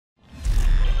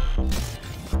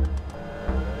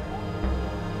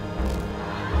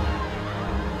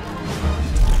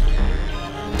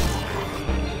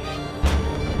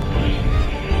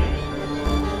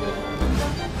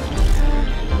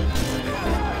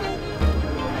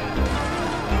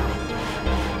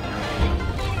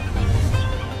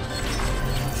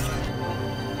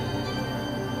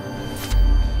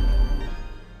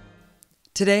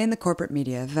Today in the corporate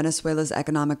media, Venezuela's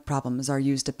economic problems are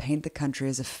used to paint the country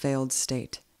as a failed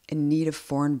state, in need of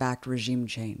foreign-backed regime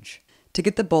change. To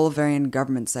get the Bolivarian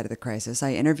government side of the crisis,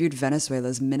 I interviewed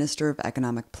Venezuela's Minister of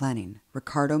Economic Planning,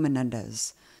 Ricardo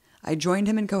Menendez. I joined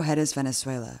him in Cojedes,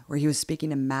 Venezuela, where he was speaking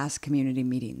to mass community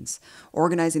meetings,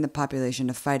 organizing the population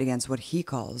to fight against what he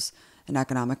calls an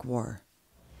economic war.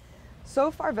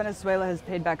 So far, Venezuela has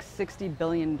paid back $60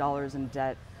 billion in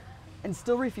debt, and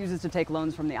still refuses to take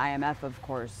loans from the IMF, of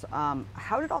course.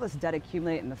 How did all this debt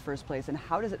accumulate in the first place, and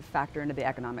how does it factor into the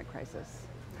economic crisis?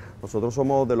 Nosotros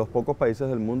somos de los pocos países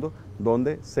del mundo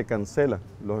donde se cancela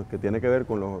lo que tiene que ver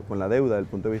con la deuda desde el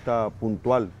punto de vista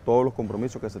puntual, todos los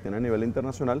compromisos que se tienen a nivel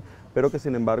internacional, pero que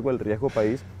sin embargo el riesgo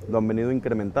país lo han venido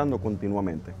incrementando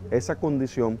continuamente. Esa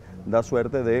condición da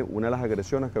suerte de una de las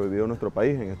agresiones que ha vivido nuestro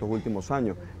país en estos últimos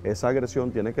años. Esa agresión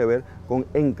tiene que ver con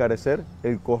encarecer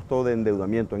el costo de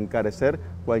endeudamiento, encarecer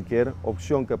cualquier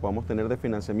opción que podamos tener de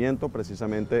financiamiento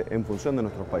precisamente en función de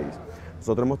nuestro país.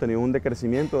 Nosotros hemos tenido un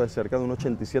decrecimiento de cerca de un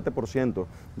 87%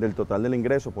 del total del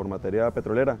ingreso por materia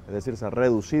petrolera, es decir, se ha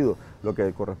reducido lo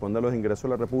que corresponde a los ingresos de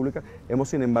la República. Hemos,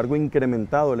 sin embargo,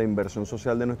 incrementado la inversión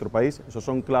social de nuestro país. Esos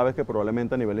son claves que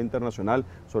probablemente a nivel internacional,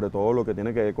 sobre todo lo que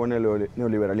tiene que ver con el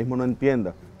neoliberalismo, no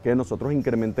entienda, que nosotros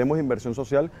incrementemos inversión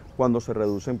social cuando se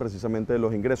reducen precisamente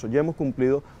los ingresos. Ya hemos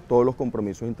cumplido todos los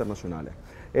compromisos internacionales.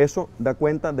 Eso da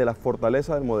cuenta de la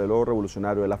fortaleza del modelo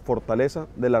revolucionario, de la fortaleza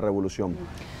de la revolución.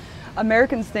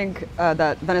 Americans think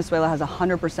that Venezuela has a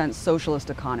 100% socialist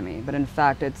economy, but in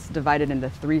fact it's divided into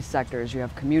three sectors. You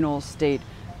have communal, state,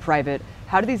 private.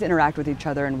 How do these interact with each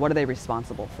other and what are they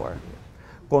responsible for?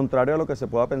 Contrario a lo que se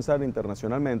pueda pensar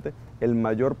internacionalmente, el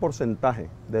mayor porcentaje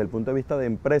desde el punto de vista de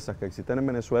empresas que existen en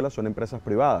Venezuela son empresas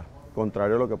privadas,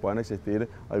 contrario a lo que puedan existir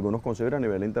algunos consideran a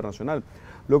nivel internacional.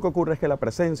 Lo que ocurre es que la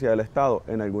presencia del Estado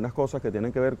en algunas cosas que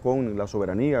tienen que ver con la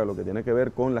soberanía, lo que tiene que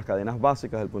ver con las cadenas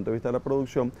básicas desde el punto de vista de la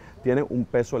producción, tiene un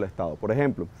peso el Estado. Por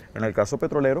ejemplo, en el caso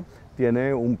petrolero,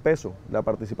 tiene un peso la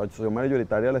participación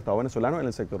mayoritaria del Estado venezolano en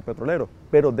el sector petrolero,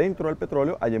 pero dentro del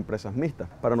petróleo hay empresas mixtas.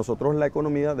 Para nosotros la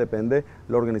economía depende de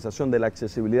la organización de la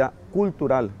accesibilidad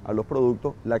cultural a los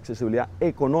productos, la accesibilidad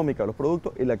económica a los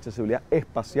productos y la accesibilidad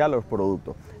espacial a los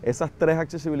productos. Esas tres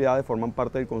accesibilidades forman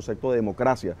parte del concepto de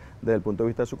democracia desde el punto de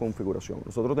vista de su configuración.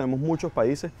 Nosotros tenemos muchos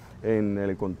países en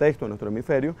el contexto de nuestro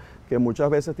hemisferio que muchas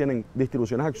veces tienen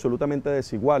distribuciones absolutamente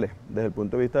desiguales desde el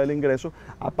punto de vista del ingreso.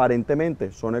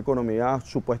 Aparentemente son economías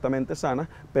supuestamente sanas,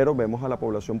 pero vemos a la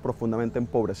población profundamente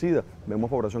empobrecida. Vemos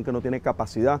población que no tiene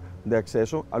capacidad de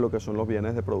acceso a lo que son los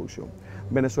bienes de producción.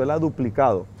 Venezuela ha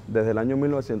duplicado desde el año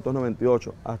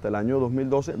 1998 hasta el año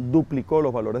 2012, duplicó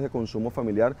los valores de consumo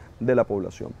familiar de la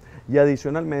población. Y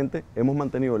adicionalmente hemos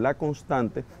mantenido la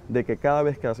constante de que cada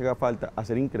vez que haga falta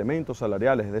hacer incrementos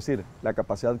salariales, es decir, la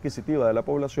capacidad adquisitiva de la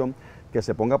población que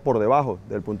se ponga por debajo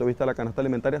del punto de vista de la canasta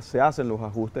alimentaria, se hacen los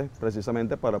ajustes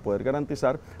precisamente para poder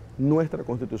garantizar. Nuestra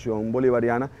Constitución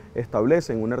bolivariana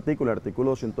establece en un artículo, el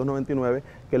artículo 299,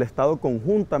 que el Estado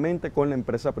conjuntamente con la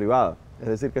empresa privada, es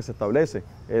decir, que se establece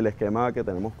el esquema que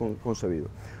tenemos concebido.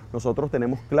 Nosotros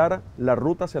tenemos clara la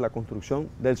ruta hacia la construcción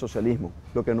del socialismo.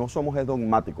 Lo que no somos es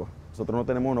dogmáticos. Nosotros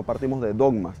no partimos de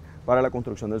dogmas para la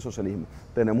construcción del socialismo.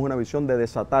 Tenemos una visión de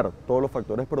desatar todos los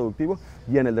factores productivos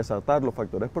y en el desatar los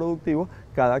factores productivos,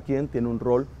 cada quien tiene un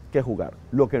rol que jugar.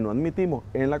 Lo que no admitimos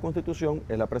en la Constitución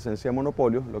es la presencia de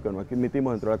monopolios, lo que no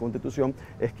admitimos dentro de la Constitución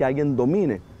es que alguien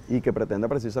domine y que pretenda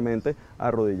precisamente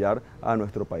arrodillar a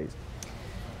nuestro país.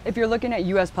 If you're looking at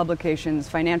U.S. publications,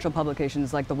 financial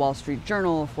publications like the Wall Street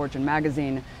Journal, Fortune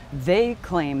magazine, they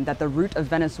claim that the root of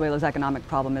Venezuela's economic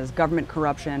problem is government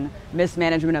corruption,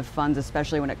 mismanagement of funds,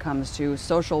 especially when it comes to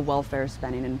social welfare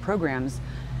spending and programs.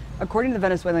 According to the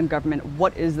Venezuelan government,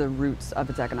 what is the roots of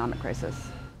its economic crisis?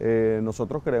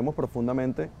 Nosotros creemos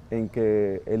profundamente en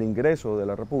que el ingreso de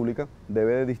la República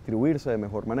debe distribuirse de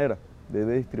mejor manera,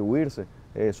 debe distribuirse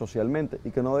socialmente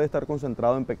y que no debe estar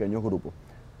concentrado en pequeños grupos.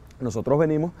 Nosotros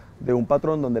venimos de un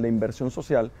patrón donde la inversión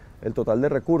social, el total de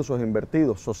recursos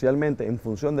invertidos socialmente en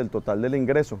función del total del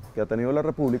ingreso que ha tenido la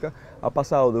República, ha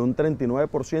pasado de un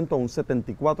 39% a un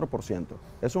 74%. Eso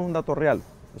es un dato real,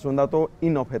 es un dato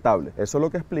inobjetable. Eso es lo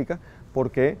que explica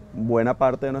porque buena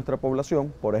parte de nuestra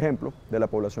población, por ejemplo, de la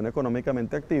población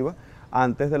económicamente activa,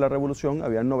 antes de la revolución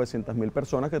habían 900.000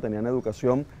 personas que tenían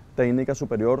educación técnica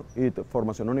superior y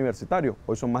formación universitaria.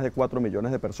 Hoy son más de 4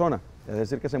 millones de personas, es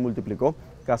decir que se multiplicó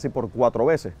casi por 4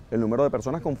 veces el número de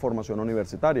personas con formación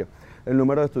universitaria. El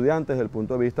número de estudiantes desde el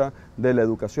punto de vista de la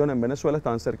educación en Venezuela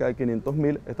estaban cerca de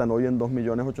 500.000, están hoy en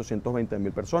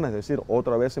 2.820.000 personas, es decir,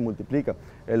 otra vez se multiplica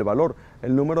el valor.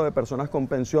 El número de personas con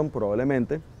pensión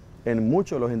probablemente, en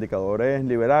muchos de los indicadores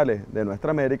liberales de nuestra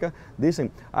América,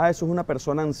 dicen, eso es una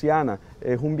persona anciana,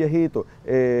 es un viejito,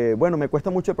 bueno, me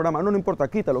cuesta mucho el programa, no importa,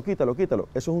 quítalo, eso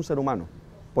es un ser humano.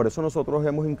 Por eso nosotros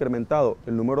hemos incrementado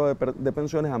el número de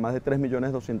pensiones a más de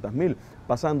 3.200.000,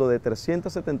 pasando de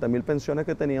 370.000 pensiones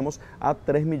que teníamos a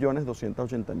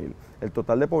 3.280.000. El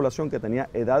total de población que tenía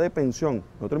edad de pensión,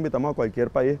 nosotros invitamos a cualquier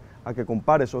país a que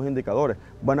compare esos indicadores.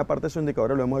 Buena parte de esos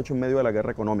indicadores lo hemos hecho en medio de la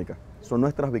guerra económica. Son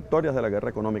nuestras victorias de la guerra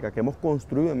económica, que hemos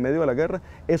construido en medio de la guerra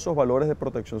esos valores de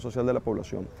protección social de la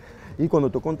población. Y cuando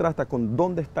tú contrastas con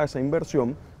dónde está esa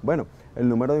inversión, bueno, el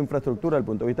número de infraestructura desde el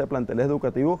punto de vista de planteles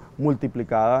educativos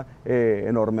multiplicada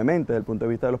enormemente desde el punto de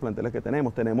vista de los planteles que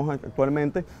tenemos. Tenemos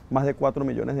actualmente más de 4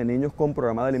 millones de niños con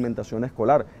programa de alimentación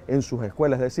escolar en sus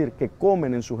escuelas, es decir, que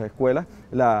comen en sus escuelas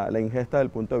la ingesta desde el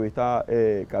punto de vista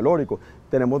calórico.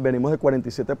 Venimos de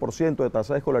 47% de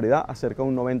tasa de escolaridad a cerca de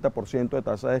un 90% de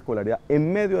tasa de escolaridad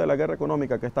en medio de la guerra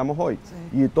económica que estamos hoy.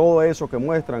 Sí. Y todo eso que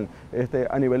muestran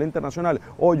a nivel internacional,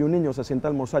 hoy un niño se sienta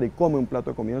a almorzar y come un plato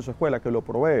de comida en su escuela que lo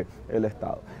provee el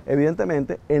Estado.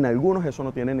 Evidentemente, en algunos eso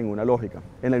no tiene ninguna lógica,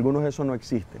 en algunos eso no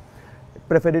existe.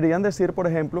 Preferirían decir, por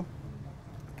ejemplo,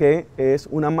 que es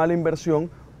una mala inversión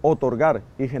otorgar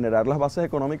y generar las bases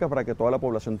económicas para que toda la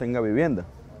población tenga vivienda.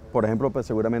 Por ejemplo, pues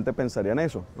seguramente pensarían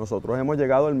eso. Nosotros hemos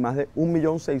llegado a más de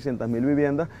 1.600.000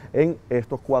 viviendas en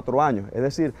estos 4 años. Es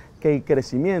decir, que el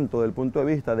crecimiento desde el punto de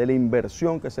vista de la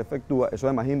inversión que se efectúa, eso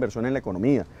además es inversión en la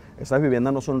economía. Esas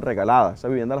viviendas no son regaladas, esas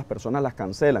viviendas las personas las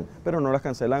cancelan, pero no las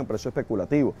cancelan a precio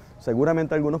especulativo.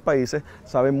 Seguramente algunos países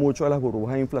saben mucho de las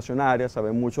burbujas inflacionarias,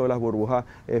 saben mucho de las burbujas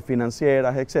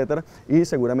financieras, etcétera, y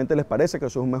seguramente les parece que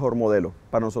eso es un mejor modelo.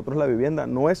 Para nosotros la vivienda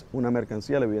no es una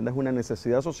mercancía, la vivienda es una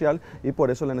necesidad social y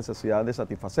por eso la necesidad de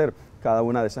satisfacer cada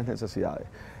una de esas necesidades.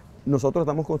 Nosotros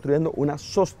estamos construyendo una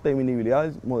sostenibilidad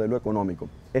del modelo económico.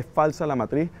 Es falsa la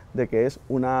matriz de que es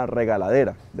una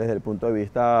regaladera desde el punto de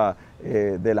vista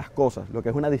de las cosas, lo que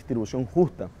es una distribución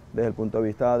justa desde el punto de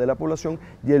vista de la población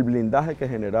y el blindaje que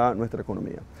genera nuestra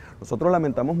economía. Nosotros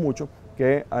lamentamos mucho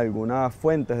que algunas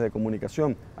fuentes de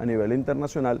comunicación a nivel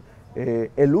internacional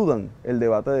eludan el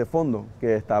debate de fondo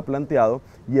que está planteado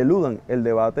y eludan el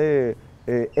debate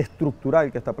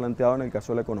estructural que está planteado en el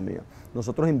caso de la economía.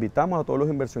 Nosotros invitamos a todos los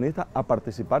inversionistas a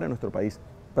participar en nuestro país,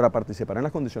 para participar en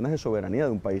las condiciones de soberanía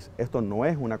de un país. Esto no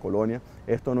es una colonia,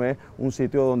 esto no es un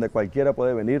sitio donde cualquiera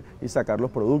puede venir y sacar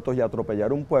los productos y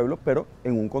atropellar un pueblo, pero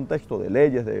en un contexto de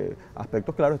leyes, de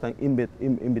aspectos claros, están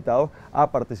invitados a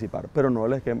participar, pero no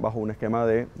bajo un esquema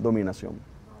de dominación.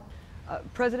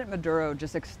 President Maduro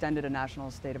just extended a national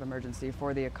state of emergency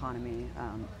for the economy.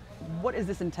 What is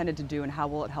this intended to do and how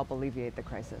will it help alleviate the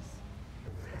crisis?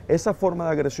 Esa forma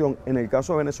de agresión, en el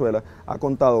caso de Venezuela, ha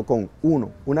contado con,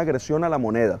 una agresión a la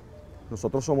moneda.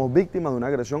 Nosotros somos víctimas de una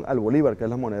agresión al bolívar, que es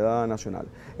la moneda nacional.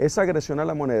 Esa agresión a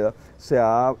la moneda se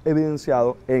ha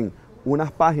evidenciado en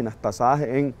unas páginas tasadas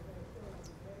en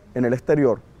el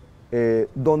exterior,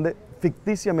 donde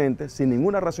ficticiamente, sin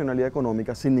ninguna racionalidad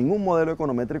económica, sin ningún modelo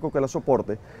econométrico que la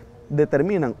soporte,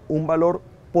 determinan un valor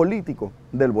político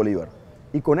del bolívar.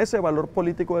 Y con ese valor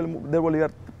político del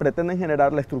bolívar pretenden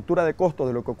generar la estructura de costos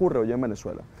de lo que ocurre hoy en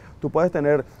Venezuela. Tú puedes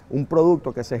tener un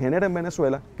producto que se genera en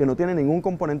Venezuela que no tiene ningún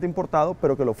componente importado,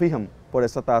 pero que lo fijan por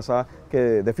esa tasa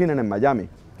que definen en Miami,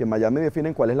 que en Miami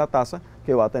definen cuál es la tasa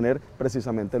que va a tener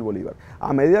precisamente el bolívar.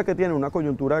 A medida que tienen una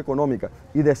coyuntura económica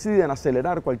y deciden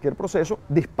acelerar cualquier proceso,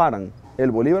 disparan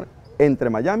el bolívar entre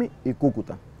Miami y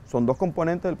Cúcuta. Son dos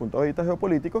componentes desde el punto de vista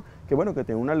geopolítico que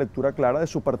tienen una lectura clara de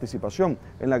su participación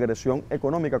en la agresión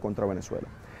económica contra Venezuela.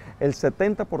 El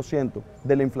 70%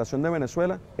 de la inflación de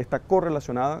Venezuela está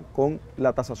correlacionada con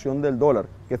la tasación del dólar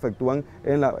que efectúan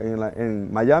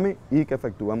en Miami y que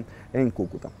efectúan en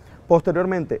Cúcuta.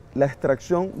 Posteriormente, la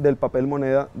extracción del papel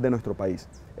moneda de nuestro país.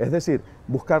 Es decir,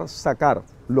 buscar sacar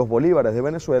los bolívares de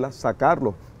Venezuela,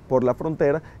 sacarlos por la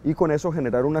frontera y con eso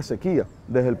generar una sequía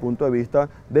desde el punto de vista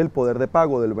del poder de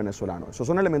pago del venezolano. Esos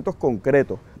son elementos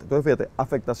concretos. Entonces, fíjate,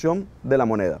 afectación de la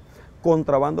moneda,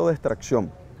 contrabando de extracción,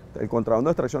 El contrabando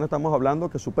de extracción estamos hablando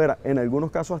que supera en algunos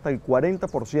casos hasta el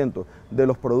 40% de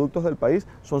los productos del país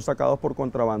son sacados por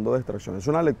contrabando de extracción. Es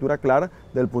una lectura clara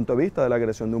del punto de vista de la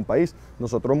agresión de un país.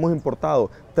 Nosotros hemos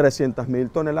importado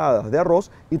 300.000 toneladas de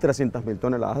arroz y 300.000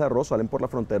 toneladas de arroz salen por la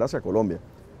frontera hacia Colombia.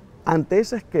 Ante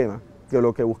ese esquema, que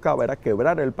lo que buscaba era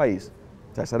quebrar el país,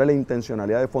 o sea, esa era la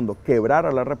intencionalidad de fondo, quebrar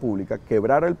a la República,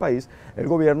 quebrar el país, el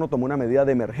gobierno tomó una medida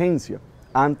de emergencia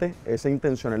ante esa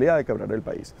intencionalidad de quebrar el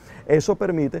país. Eso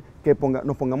permite que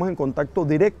nos pongamos en contacto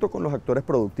directo con los actores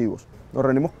productivos. Nos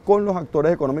reunimos con los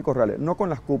actores económicos reales, no con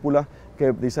las cúpulas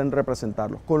que dicen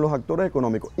representarlos, con los actores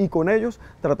económicos y con ellos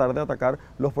tratar de atacar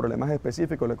los problemas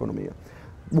específicos de la economía.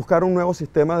 Buscar un nuevo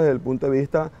sistema desde el punto de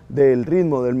vista del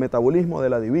ritmo, del metabolismo de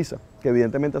la divisa, que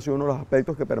evidentemente ha sido uno de los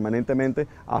aspectos que permanentemente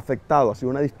ha afectado, ha sido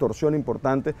una distorsión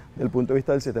importante desde el punto de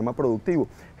vista del sistema productivo.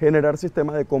 Generar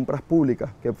sistemas de compras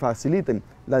públicas que faciliten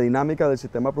la dinámica del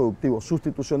sistema productivo,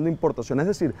 sustitución de importaciones,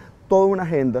 es decir, toda una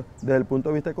agenda desde el punto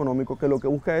de vista económico que lo que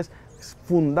busca es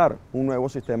fundar un nuevo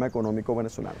sistema económico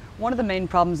venezolano. One of the main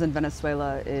problems in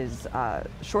Venezuela is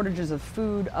shortages of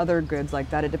food, other goods like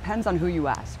that. It depends on who you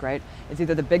ask, right? It's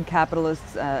either the big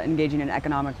capitalists engaging in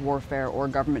economic warfare or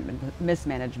government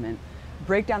mismanagement.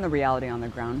 Break down the reality on the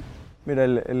ground. Mira,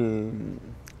 el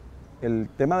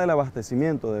tema del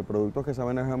abastecimiento de productos que se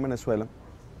manejan en Venezuela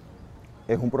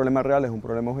es un problema real, es un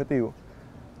problema objetivo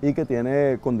y que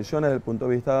tiene condiciones desde el punto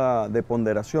de vista de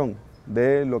ponderación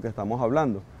de lo que estamos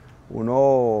hablando.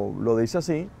 Uno lo dice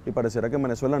así y pareciera que en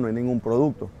Venezuela no hay ningún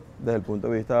producto desde el punto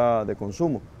de vista de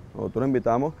consumo. Nosotros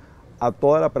invitamos a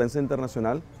toda la prensa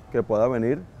internacional que pueda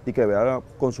venir y que vea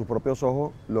con sus propios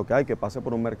ojos lo que hay, que pase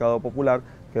por un mercado popular,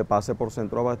 que pase por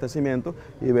centros de abastecimiento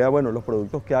y vea, bueno, los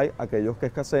productos que hay, aquellos que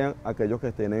escasean, aquellos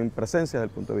que tienen presencia desde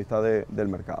el punto de vista del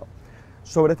mercado.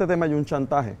 Sobre este tema hay un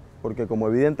chantaje, porque como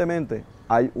evidentemente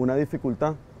hay una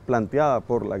dificultad planteada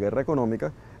por la guerra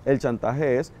económica, el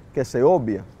chantaje es que se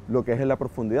obvia lo que es en la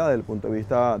profundidad desde el punto de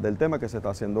vista del tema que se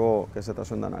está haciendo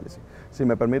análisis. Si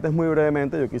me permites muy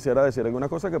brevemente, yo quisiera decir algunas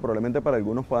cosas que probablemente para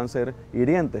algunos puedan ser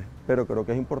hirientes, pero creo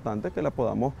que es importante que las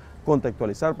podamos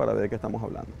contextualizar para ver de qué estamos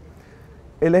hablando.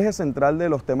 El eje central de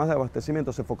los temas de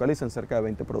abastecimiento se focaliza en cerca de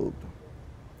 20 productos.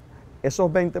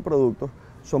 Esos 20 productos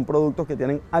son productos que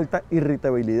tienen alta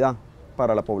irritabilidad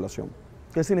para la población.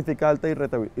 ¿Qué significa alta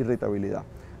irritabilidad?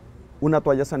 Una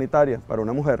toalla sanitaria para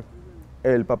una mujer,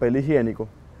 el papel higiénico,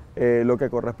 lo que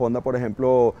corresponda, por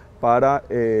ejemplo, para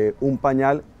un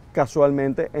pañal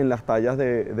casualmente en las tallas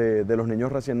de los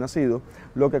niños recién nacidos,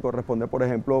 lo que corresponde, por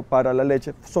ejemplo, para la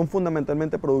leche, son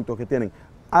fundamentalmente productos que tienen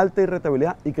alta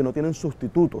irritabilidad y que no tienen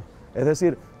sustitutos. Es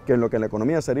decir, que en lo que en la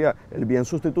economía sería el bien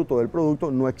sustituto del producto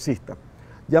no exista.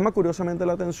 Llama curiosamente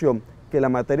la atención que la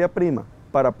materia prima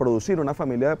para producir una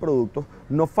familia de productos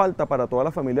no falta para toda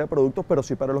la familia de productos, pero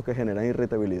sí para los que generan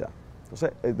irritabilidad.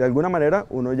 Entonces, de alguna manera,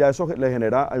 uno ya eso le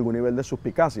genera algún nivel de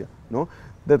suspicacia, ¿no?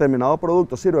 Determinado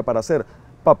producto sirve para hacer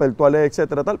papel toalé,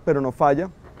 etcétera, tal, pero no falla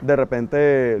de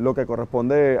repente lo que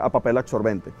corresponde a papel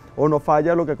absorbente, o no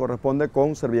falla lo que corresponde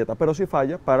con servilleta, pero sí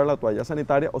falla para la toalla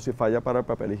sanitaria o sí falla para el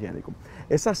papel higiénico.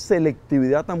 Esa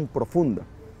selectividad tan profunda,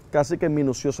 casi que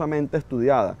minuciosamente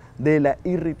estudiada, de la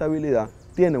irritabilidad,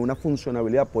 tiene una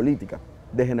funcionalidad política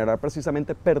de generar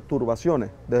precisamente perturbaciones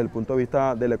desde el punto de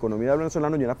vista de la economía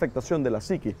venezolana y una afectación de la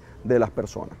psiquis de las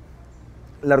personas.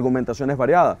 La argumentación es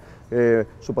variada,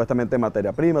 supuestamente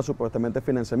materia prima, supuestamente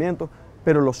financiamiento,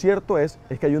 pero lo cierto es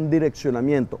que hay un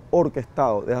direccionamiento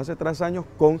orquestado desde hace 3 años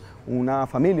con una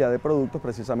familia de productos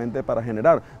precisamente para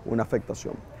generar una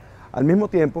afectación. Al mismo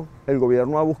tiempo, el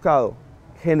gobierno ha buscado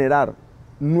generar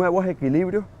nuevos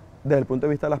equilibrios desde el punto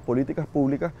de vista de las políticas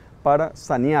públicas para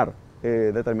sanear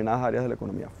determinadas áreas de la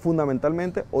economía,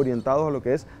 fundamentalmente orientados a lo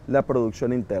que es la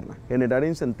producción interna, generar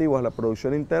incentivos a la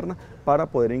producción interna para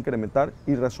poder incrementar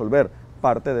y resolver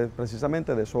parte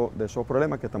precisamente de esos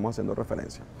problemas que estamos haciendo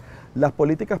referencia. Las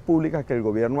políticas públicas que el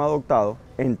gobierno ha adoptado,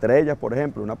 entre ellas, por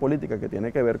ejemplo, una política que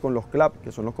tiene que ver con los CLAP,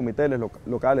 que son los comités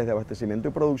locales de abastecimiento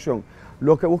y producción,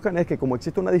 lo que buscan es que, como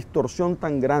existe una distorsión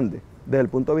tan grande desde el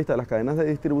punto de vista de las cadenas de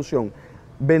distribución,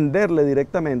 venderle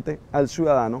directamente al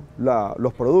ciudadano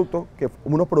unos productos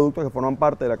que forman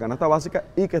parte de la canasta básica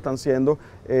y que están siendo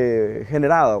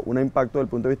generados un impacto desde el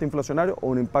punto de vista inflacionario o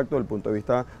un impacto desde el punto de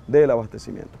vista del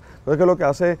abastecimiento. Entonces, ¿qué es lo que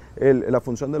hace la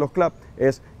función de los CLAP?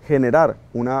 Es generar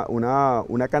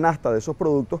una canasta de esos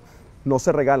productos. No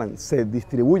se regalan, se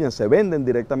distribuyen, se venden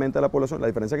directamente a la población. La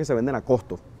diferencia es que se venden a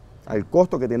costo. al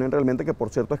costo que tienen realmente, que por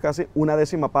cierto es casi una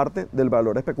décima parte del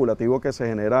valor especulativo que se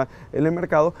genera en el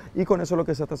mercado, y con eso lo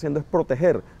que se está haciendo es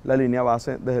proteger la línea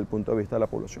base desde el punto de vista de la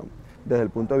población, desde el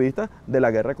punto de vista de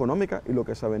la guerra económica y lo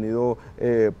que se ha venido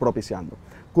propiciando.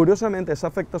 Curiosamente, esa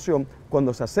afectación,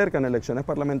 cuando se acercan elecciones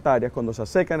parlamentarias, cuando se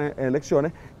acercan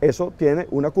elecciones, eso tiene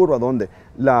una curva donde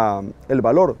el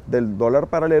valor del dólar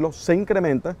paralelo se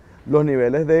incrementa, los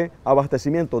niveles de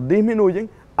abastecimiento disminuyen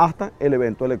hasta el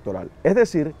evento electoral. Es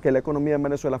decir, que la economía en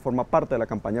Venezuela forma parte de la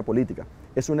campaña política.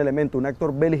 Es un elemento, un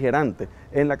actor beligerante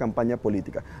en la campaña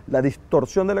política. La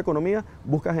distorsión de la economía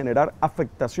busca generar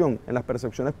afectación en las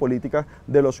percepciones políticas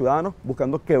de los ciudadanos,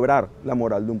 buscando quebrar la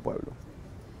moral de un pueblo.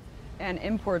 And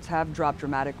imports have dropped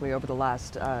dramatically over the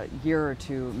last year or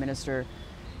two, Minister.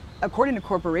 According to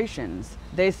corporations,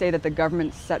 they say that the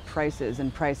government's set prices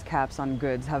and price caps on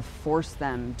goods have forced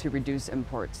them to reduce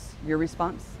imports. Your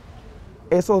response?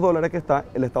 Esos dólares que está,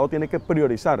 el Estado tiene que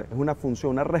priorizar, es una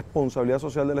función, una responsabilidad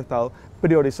social del Estado,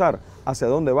 priorizar hacia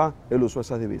dónde va el uso de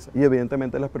esas divisas. Y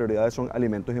evidentemente las prioridades son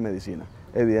alimentos y medicinas.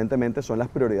 Evidentemente son las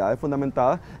prioridades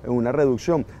fundamentadas en una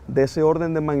reducción de ese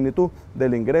orden de magnitud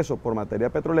del ingreso por materia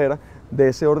petrolera, de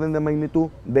ese orden de magnitud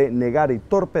de negar y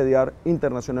torpedear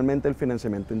internacionalmente el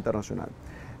financiamiento internacional.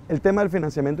 El tema del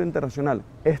financiamiento internacional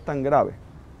es tan grave,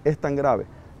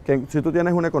 que si tú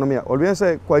tienes una economía,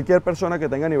 olvídense cualquier persona que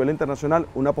tenga a nivel internacional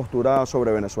una postura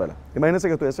sobre Venezuela. Imagínense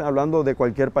que estuviesen hablando de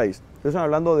cualquier país, estuviesen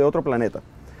hablando de otro planeta.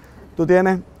 Tú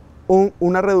tienes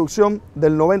una reducción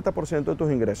del 90% de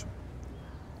tus ingresos.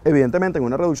 Evidentemente, en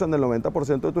una reducción del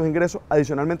 90% de tus ingresos,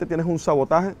 adicionalmente tienes un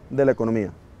sabotaje de la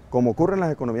economía. Como ocurre en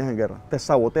las economías en guerra, te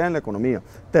sabotean la economía,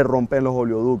 te rompen los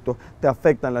oleoductos, te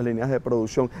afectan las líneas de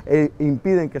producción e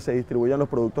impiden que se distribuyan los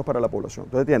productos para la población.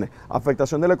 Entonces tienes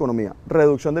afectación de la economía,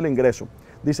 reducción del ingreso.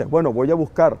 Dices, bueno, voy a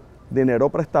buscar dinero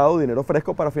prestado, dinero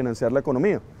fresco para financiar la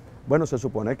economía. Bueno, se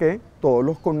supone que todos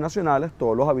los connacionales,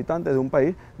 todos los habitantes de un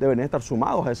país deberían estar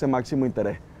sumados a ese máximo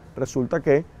interés. Resulta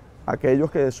que aquellos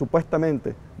que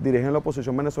supuestamente dirigen la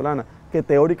oposición venezolana, que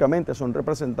teóricamente son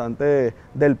representantes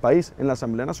del país en la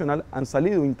Asamblea Nacional, han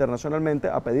salido internacionalmente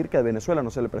a pedir que a Venezuela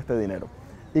no se le preste dinero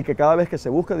y que cada vez que se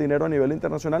busque dinero a nivel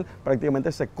internacional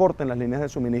prácticamente se corten las líneas de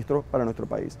suministro para nuestro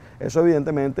país. Eso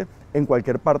evidentemente en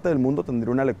cualquier parte del mundo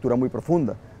tendría una lectura muy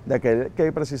profunda de aquel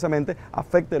que precisamente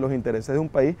afecte los intereses de un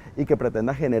país y que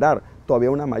pretenda generar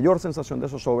todavía una mayor sensación de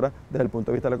zozobra desde el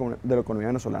punto de vista de la economía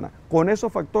venezolana. Con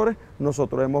esos factores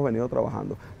nosotros hemos venido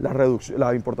trabajando.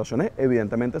 Las importaciones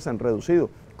evidentemente se han reducido,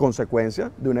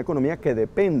 consecuencia de una economía que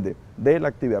depende de la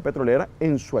actividad petrolera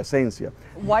en su esencia.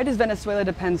 Why does Venezuela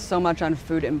depend so much on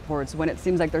food imports when it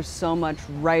seems like there's so much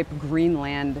ripe green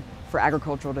land for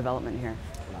agricultural development here?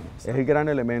 Es el gran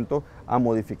elemento a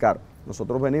modificar.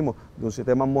 Nosotros venimos de un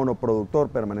sistema monoproductor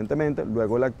permanentemente,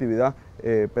 luego la actividad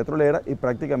petrolera y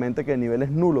prácticamente que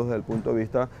niveles nulos desde el punto de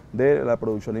vista de la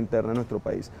producción interna de nuestro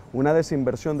país. Una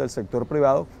desinversión del sector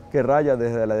privado que raya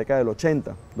desde la década del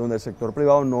 80, donde el sector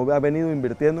privado no ha venido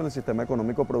invirtiendo en el sistema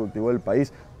económico productivo del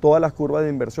país. Todas las curvas de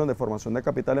inversión, de formación de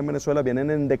capital en Venezuela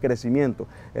vienen en decrecimiento.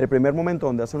 El primer momento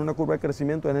donde hacen una curva de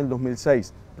crecimiento es en el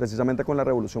 2006, precisamente con la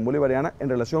revolución bolivariana en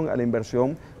relación a la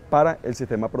inversión para el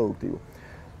sistema productivo.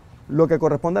 Lo que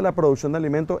corresponde a la producción de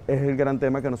alimentos es el gran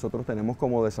tema que nosotros tenemos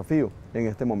como desafío en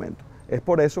este momento. Es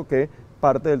por eso que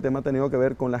parte del tema ha tenido que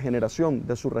ver con la generación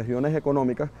de sus regiones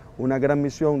económicas, una gran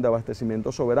misión de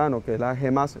abastecimiento soberano, que es la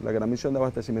GEMAS, la gran misión de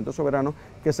abastecimiento soberano,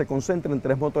 que se concentra en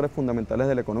tres motores fundamentales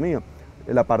de la economía: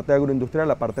 la parte agroindustrial,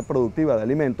 la parte productiva de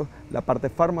alimentos, la parte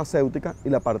farmacéutica y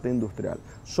la parte industrial.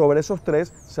 Sobre esos tres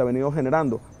se ha venido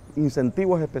generando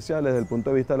incentivos especiales desde el punto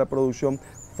de vista de la producción,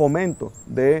 fomento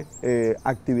de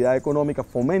actividad económica,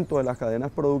 fomento de las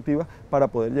cadenas productivas para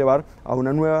poder llevar a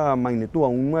una nueva magnitud, a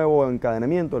un nuevo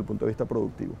encadenamiento desde el punto de vista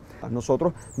productivo.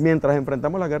 Nosotros, mientras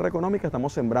enfrentamos la guerra económica,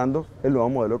 estamos sembrando el nuevo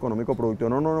modelo económico productivo.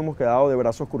 No nos hemos quedado de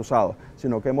brazos cruzados,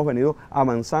 sino que hemos venido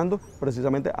avanzando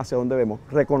precisamente hacia donde debemos.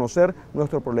 Reconocer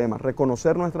nuestros problemas,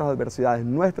 reconocer nuestras adversidades,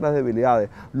 nuestras debilidades,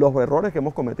 los errores que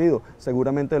hemos cometido,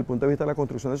 seguramente desde el punto de vista de la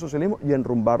construcción del socialismo, y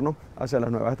enrumbarnos hacia las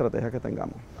nuevas estrategias que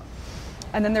tengamos.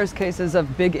 And then there's cases of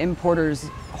big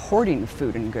importers hoarding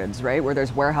food and goods, right? Where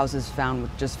there's warehouses found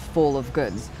just full of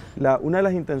goods. Una de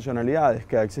las intencionalidades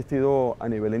que ha existido a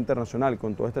nivel internacional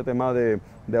con todo este tema de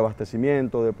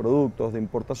abastecimiento, de productos, de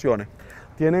importaciones,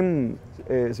 tienen,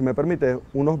 si me permite,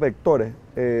 unos vectores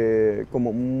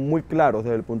como muy claros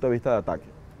desde el punto de vista de ataque.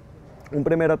 Un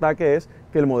primer ataque es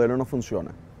que el modelo no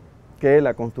funciona, que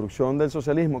la construcción del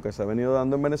socialismo que se ha venido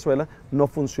dando en Venezuela no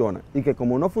funciona y que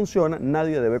como no funciona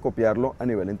nadie debe copiarlo a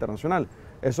nivel internacional.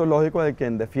 Eso es lógico de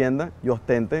quien defienda y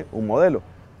ostente un modelo.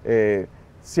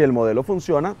 Si el modelo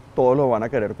funciona, todos lo van a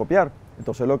querer copiar.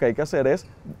 Entonces lo que hay que hacer es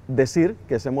decir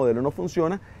que ese modelo no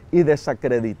funciona y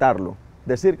desacreditarlo,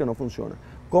 decir que no funciona.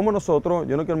 Como nosotros,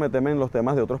 yo no quiero meterme en los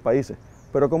temas de otros países,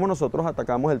 pero cómo nosotros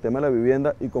atacamos el tema de la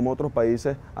vivienda y cómo otros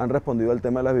países han respondido al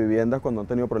tema de las viviendas cuando han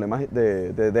tenido problemas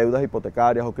de deudas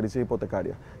hipotecarias o crisis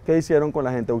hipotecarias. ¿Qué hicieron con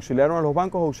la gente? ¿Auxiliaron a los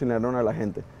bancos o auxiliaron a la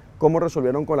gente? ¿Cómo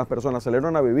resolvieron con las personas?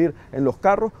 ¿Salieron a vivir en los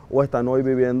carros o están hoy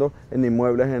viviendo en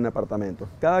inmuebles, en apartamentos?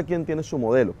 Cada quien tiene su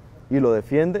modelo y lo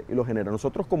defiende y lo genera.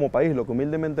 Nosotros como país lo que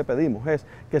humildemente pedimos es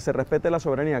que se respete la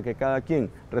soberanía, que cada quien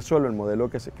resuelva el modelo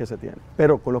que se tiene.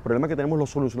 Pero con los problemas que tenemos los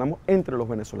solucionamos entre los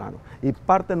venezolanos y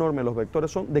parte enorme de los vectores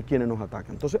son de quienes nos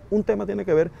atacan. Entonces un tema tiene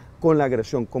que ver con la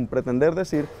agresión, con pretender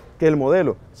decir que el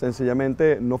modelo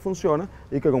sencillamente no funciona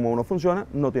y que como no funciona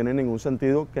no tiene ningún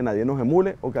sentido que nadie nos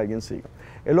emule o que alguien siga.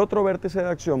 El otro vértice de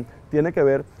acción tiene que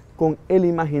ver con el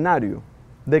imaginario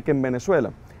de que en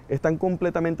Venezuela están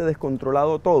completamente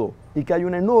descontrolado todo y que hay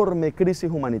una enorme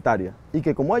crisis humanitaria y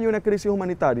que como hay una crisis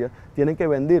humanitaria tienen que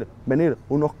venir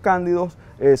unos cándidos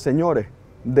señores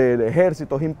de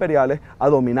ejércitos imperiales a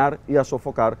dominar y a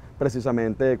sofocar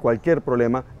precisamente cualquier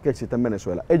problema que exista en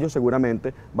Venezuela. Ellos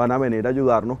seguramente van a venir a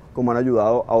ayudarnos como han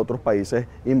ayudado a otros países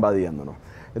invadiéndonos.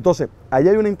 Entonces, ahí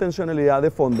hay una intencionalidad de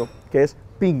fondo que es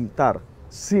pintar,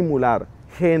 simular,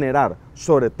 generar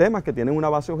sobre temas que tienen una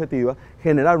base objetiva,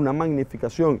 generar una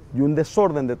magnificación y un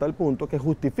desorden de tal punto que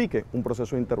justifique un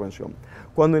proceso de intervención.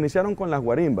 Cuando iniciaron con las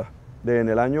guarimbas en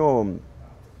el año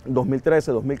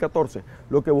 2013, 2014,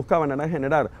 lo que buscaban era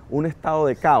generar un estado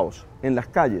de caos en las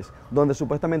calles donde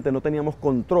supuestamente no teníamos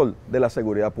control de la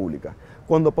seguridad pública.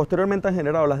 Cuando posteriormente han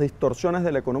generado las distorsiones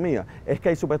de la economía, es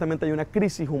que supuestamente hay una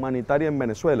crisis humanitaria en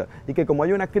Venezuela y que como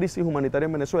hay una crisis humanitaria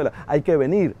en Venezuela, hay que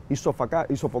venir y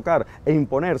sofocar e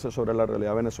imponerse sobre la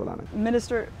realidad venezolana.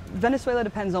 Minister, Venezuela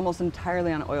depends almost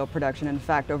entirely on oil production. In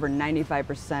fact, over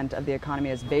 95% of the economy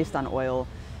is based on oil.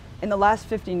 In the last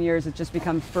 15 years, it's just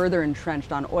become further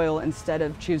entrenched on oil instead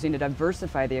of choosing to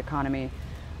diversify the economy.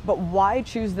 But why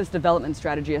choose this development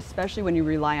strategy, especially when you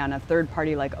rely on a third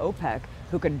party like OPEC,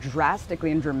 who could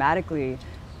drastically and dramatically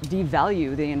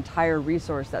devalue the entire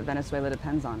resource that Venezuela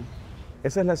depends on?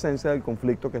 Esa es la esencia del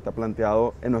conflicto que está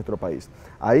planteado en nuestro país.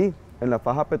 Ahí, en la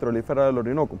faja petrolífera del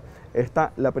Orinoco,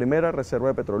 está la primera reserva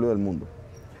de petróleo del mundo.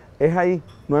 Es ahí,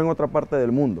 no en otra parte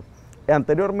del mundo.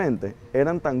 Anteriormente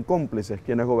eran tan cómplices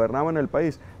quienes gobernaban el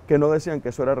país que no decían que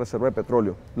eso era reserva de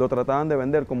petróleo, lo trataban de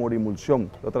vender como urimulsión,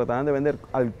 lo trataban de vender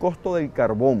al costo del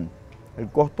carbón,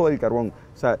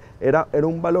 o sea, era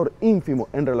un valor ínfimo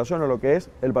en relación a lo que es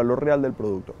el valor real del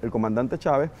producto. El comandante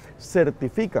Chávez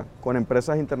certifica con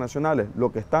empresas internacionales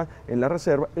lo que está en la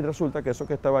reserva y resulta que eso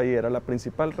que estaba ahí era la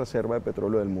principal reserva de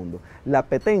petróleo del mundo. La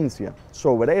apetencia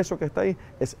sobre eso que está ahí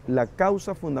es la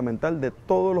causa fundamental de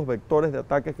todos los vectores de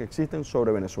ataques que existen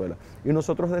sobre Venezuela. Y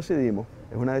nosotros decidimos,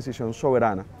 es una decisión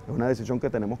soberana, es una decisión que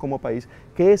tenemos como país,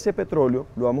 que ese petróleo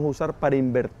lo vamos a usar para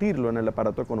invertirlo en el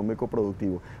aparato económico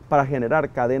productivo, para generar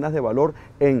cadenas de valor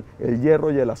en el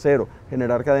hierro y el acero,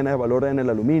 generar cadenas de valor en el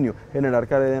aluminio, generar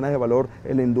cadenas de valor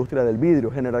en la industria del vidrio,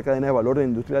 generar cadenas de valor en la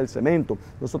industria del cemento.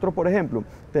 Nosotros, por ejemplo,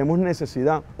 tenemos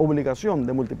necesidad, obligación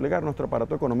de multiplicar nuestro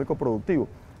aparato económico productivo.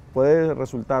 Puede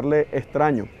resultarle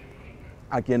extraño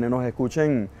a quienes nos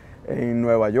escuchen en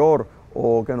Nueva York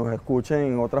o que nos escuchen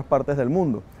en otras partes del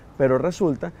mundo, pero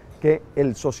resulta que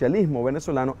el socialismo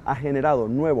venezolano ha generado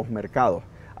nuevos mercados,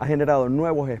 ha generado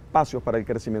nuevos espacios para el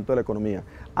crecimiento de la economía.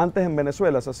 Antes en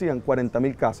Venezuela se hacían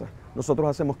 40.000 casas, nosotros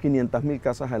hacemos 500.000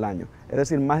 casas al año, es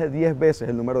decir, más de 10 veces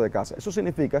el número de casas. Eso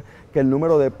significa que el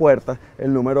número de puertas,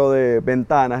 el número de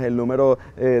ventanas, el número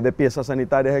de piezas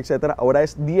sanitarias, etcétera, ahora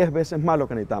es 10 veces más lo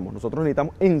que necesitamos. Nosotros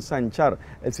necesitamos ensanchar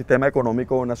el sistema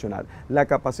económico nacional. La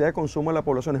capacidad de consumo de la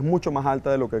población es mucho más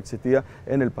alta de lo que existía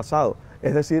en el pasado.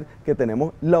 Es decir, que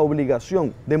tenemos la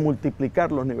obligación de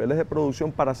multiplicar los niveles de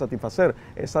producción para satisfacer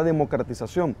esa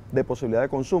democratización de posibilidad de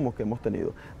consumo que hemos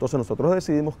tenido. Entonces nosotros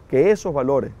decidimos que esos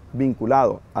valores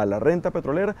vinculados a la renta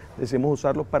petrolera, decidimos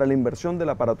usarlos para la inversión del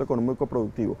aparato económico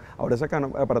productivo. Ahora ese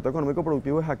aparato económico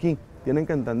productivo es aquí, tienen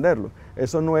que entenderlo.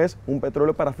 Eso no es un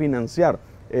petróleo para financiar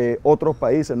otros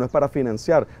países, no es para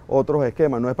financiar otros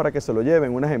esquemas, no es para que se lo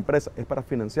lleven unas empresas, es para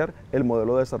financiar el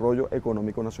modelo de desarrollo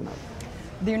económico nacional.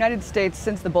 The United States,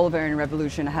 since the Bolivarian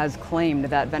Revolution, has claimed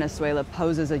that Venezuela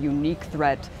poses a unique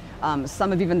threat.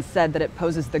 Some have even said that it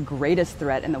poses the greatest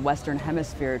threat in the Western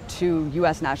Hemisphere to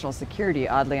U.S. national security,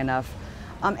 oddly enough.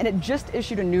 And it just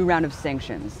issued a new round of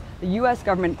sanctions. The U.S.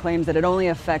 government claims that it only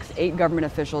affects 8 government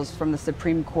officials from the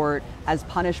Supreme Court as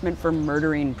punishment for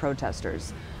murdering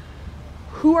protesters.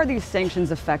 Who are these sanctions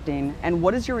affecting, and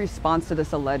what is your response to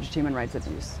this alleged human rights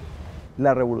abuse?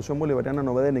 La revolución bolivariana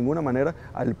no ve de ninguna manera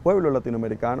al pueblo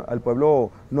latinoamericano, al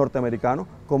pueblo norteamericano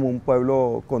como un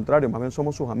pueblo contrario, más bien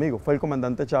somos sus amigos. Fue el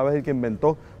comandante Chávez el que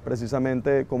inventó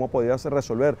precisamente cómo podía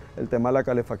resolver el tema de la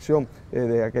calefacción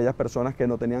de aquellas personas que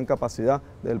no tenían capacidad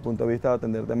desde el punto de vista de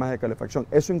atender temas de calefacción.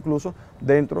 Eso incluso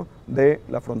dentro de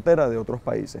la frontera de otros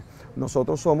países.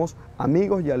 Nosotros somos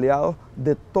amigos y aliados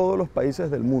de todos los países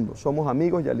del mundo. Somos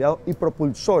amigos y aliados y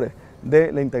propulsores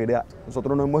de la integridad.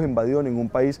 Nosotros no hemos invadido ningún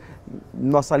país,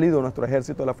 no ha salido nuestro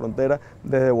ejército de la frontera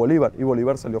desde Bolívar, y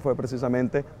Bolívar salió fue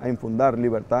precisamente a infundar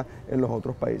libertad en los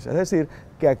otros países. Es decir,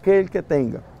 que aquel que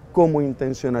tenga como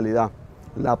intencionalidad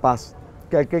la paz,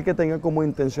 que aquel que tenga como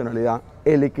intencionalidad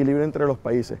el equilibrio entre los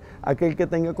países, aquel que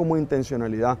tenga como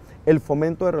intencionalidad el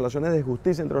fomento de relaciones de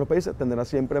justicia entre los países, tendrá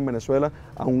siempre en Venezuela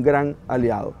a un gran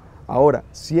aliado. Ahora,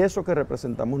 si eso que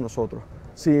representamos nosotros,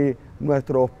 si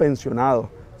nuestros pensionados,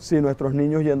 si nuestros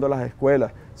niños yendo a las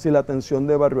escuelas, si la atención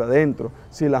de barrio adentro,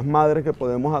 si las madres que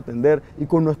podemos atender y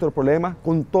con nuestros problemas,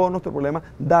 con todos nuestros problemas,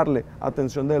 darle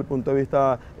atención desde el punto de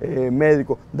vista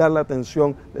médico, darle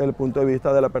atención desde el punto de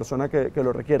vista de la persona que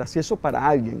lo requiera. Si eso para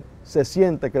alguien se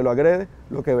siente que lo agrede,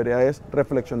 lo que debería es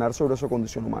reflexionar sobre su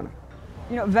condición humana.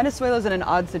 You know, Venezuela's in an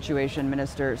odd situation,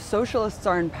 Minister. Socialists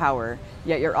are in power,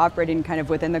 yet you're operating kind of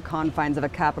within the confines of a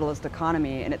capitalist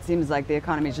economy, and it seems like the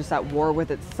economy is just at war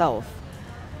with itself.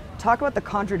 Talk about the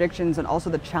contradictions and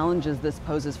also the challenges this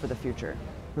poses for the future.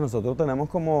 Nosotros tenemos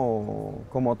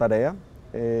como tarea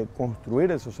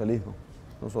construir el socialismo.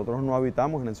 Nosotros no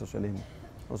habitamos en el socialismo.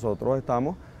 Nosotros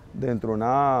estamos dentro de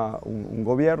un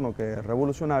gobierno que es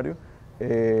revolucionario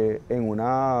en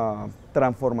una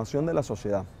transformación de la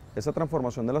sociedad. Esa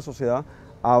transformación de la sociedad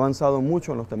ha avanzado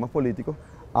mucho en los temas políticos,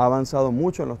 ha avanzado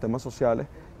mucho en los temas sociales,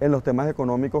 en los temas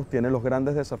económicos tiene los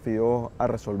grandes desafíos a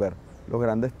resolver, los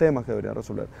grandes temas que debería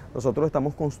resolver. Nosotros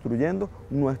estamos construyendo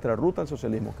nuestra ruta al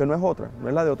socialismo, que no es otra, no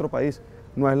es la de otro país,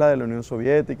 no es la de la Unión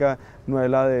Soviética, no es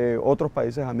la de otros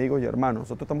países amigos y hermanos,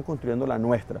 nosotros estamos construyendo la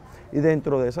nuestra. Y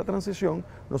dentro de esa transición,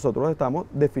 nosotros estamos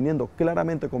definiendo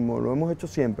claramente, como lo hemos hecho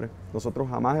siempre, nosotros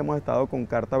jamás hemos estado con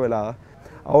carta velada.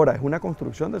 Ahora, es una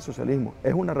construcción del socialismo,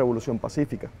 es una revolución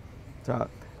pacífica. O sea,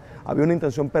 había una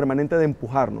intención permanente de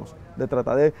empujarnos, de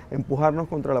tratar de empujarnos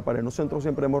contra la pared. Nosotros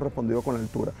siempre hemos respondido con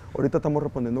altura. Ahorita estamos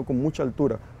respondiendo con mucha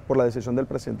altura por la decisión del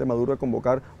presidente Maduro de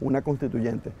convocar una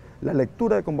constituyente. La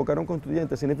lectura de convocar un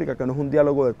constituyente significa que no es un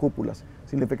diálogo de cúpulas,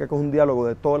 significa que es un diálogo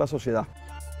de toda la sociedad.